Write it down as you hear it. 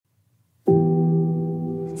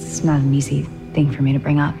It's not an easy thing for me to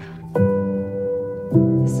bring up.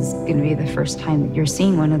 This is going to be the first time that you're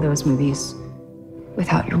seeing one of those movies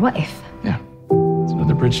without your wife. Yeah, it's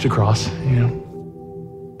another bridge to cross, you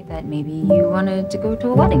know. That maybe you wanted to go to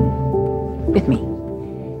a wedding with me.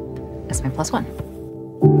 That's my +1.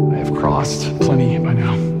 I have crossed plenty by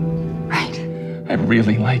now. Right. I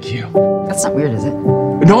really like you. That's not weird, is it?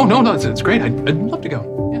 No, it's great. I'd love to go.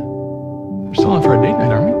 Yeah. We're still on for a date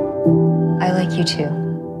night, aren't we? I like you too.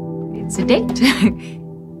 It's a date.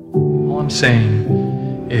 All I'm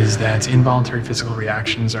saying is that involuntary physical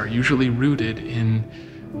reactions are usually rooted in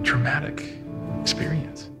traumatic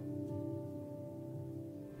experience.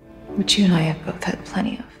 Which you and I have both had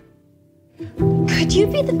plenty of. Could you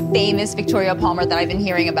be the famous Victoria Palmer that I've been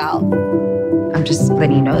hearing about? I'm just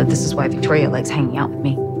letting you know that this is why Victoria likes hanging out with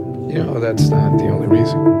me. You know, that's not the only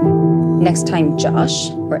reason. Next time Josh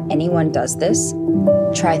or anyone does this,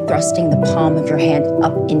 try thrusting the palm of your hand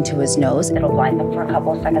up into his nose. It'll blind them for a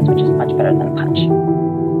couple of seconds, which is much better than a punch.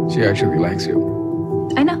 She actually likes you.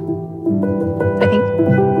 I know. I think.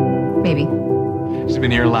 Maybe. She's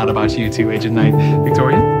been hearing a lot about you too, Agent Knight.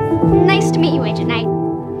 Victoria? Nice to meet you, Agent Knight.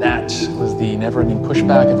 That was the never-ending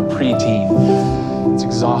pushback of a preteen. It's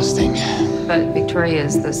exhausting. But Victoria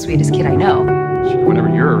is the sweetest kid I know. Whenever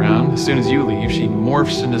you're around, as soon as you leave, she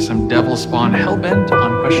morphs into some devil spawn hell-bent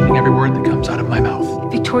on questioning every word that comes out of my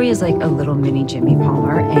mouth. Victoria is like a little mini Jemmy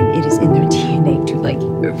Palmer, and it is in their DNA to like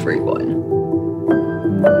everyone.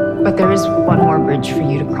 But there is one more bridge for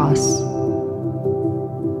you to cross.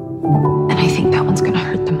 And I think that one's gonna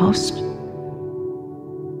hurt the most.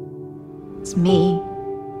 It's me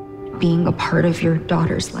being a part of your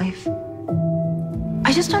daughter's life.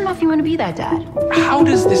 I just don't know if you want to be that dad. How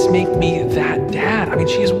does this make me that dad? I mean,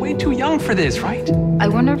 she is way too young for this, right? I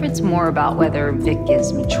wonder if it's more about whether Vic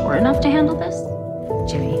is mature enough to handle this.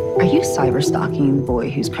 Jimmy, are you cyber-stalking the boy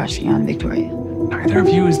who's crushing on Victoria? Neither of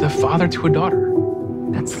you is the father to a daughter.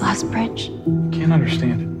 That's the last bridge. Can't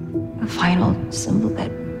understand it. The final symbol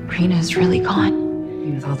that Rena is really gone. I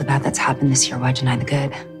mean, with all the bad that's happened this year, why deny the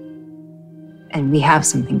good? And we have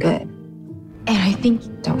something good. And I think,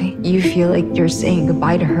 don't we? You feel like you're saying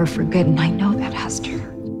goodbye to her for good, and I know that has to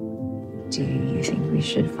hurt. Do you think we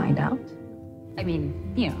should find out? I mean,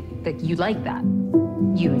 you know, that you like that.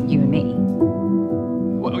 You and me.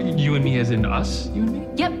 Well, you and me as in us? You and me?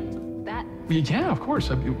 Yep, that. Yeah, of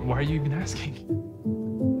course. Why are you even asking?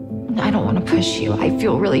 I don't want to push you. I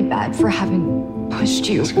feel really bad for having pushed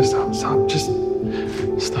you. Jessica, stop. Just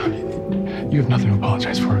stop. You have nothing to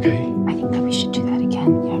apologize for, okay? I think that we should do that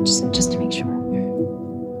again, you know, just to make sure.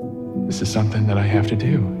 This is something that I have to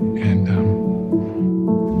do, and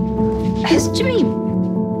Has Jimmy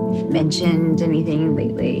mentioned anything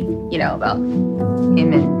lately, you know, about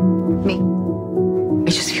him and me? I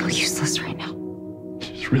just feel useless right now.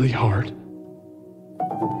 it's really hard.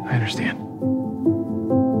 I understand.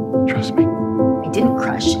 Trust me. I didn't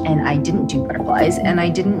crush, and I didn't do butterflies, and I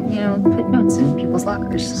didn't, you know, put notes in people's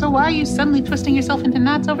lockers. So why are you suddenly twisting yourself into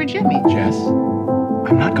knots over Jimmy? Jess,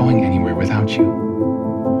 I'm not going anywhere without you.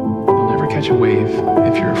 You'll never catch a wave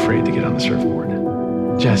if you're afraid to get on the surfboard.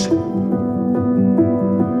 Jess, I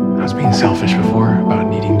was being selfish before about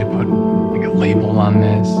needing to put like a label on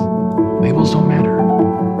this. Labels don't matter.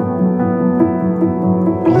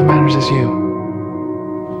 All that matters is you.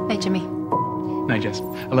 Hey, Jimmy. Night, Jess.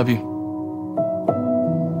 I love you.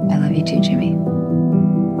 I love you too, Jimmy.